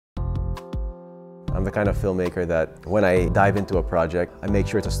I'm the kind of filmmaker that when I dive into a project, I make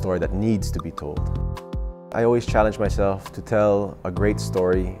sure it's a story that needs to be told. I always challenge myself to tell a great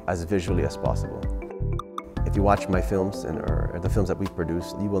story as visually as possible. If you watch my films or the films that we've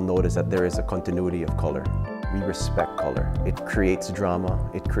produced, you will notice that there is a continuity of color. We respect color. It creates drama,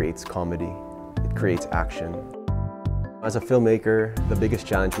 it creates comedy, it creates action. As a filmmaker, the biggest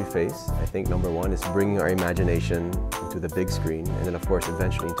challenge we face, I think number one, is bringing our imagination into the big screen and then of course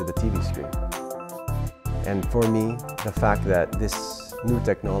eventually into the TV screen. And for me, the fact that this new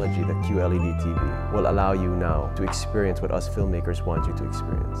technology, the QLED TV, will allow you now to experience what us filmmakers want you to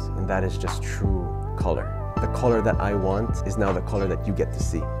experience. And that is just true color. The color that I want is now the color that you get to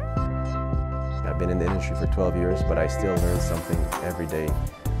see. I've been in the industry for 12 years, but I still learn something every day.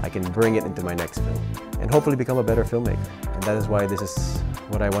 I can bring it into my next film and hopefully become a better filmmaker. And that is why this is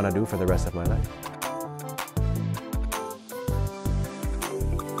what I want to do for the rest of my life.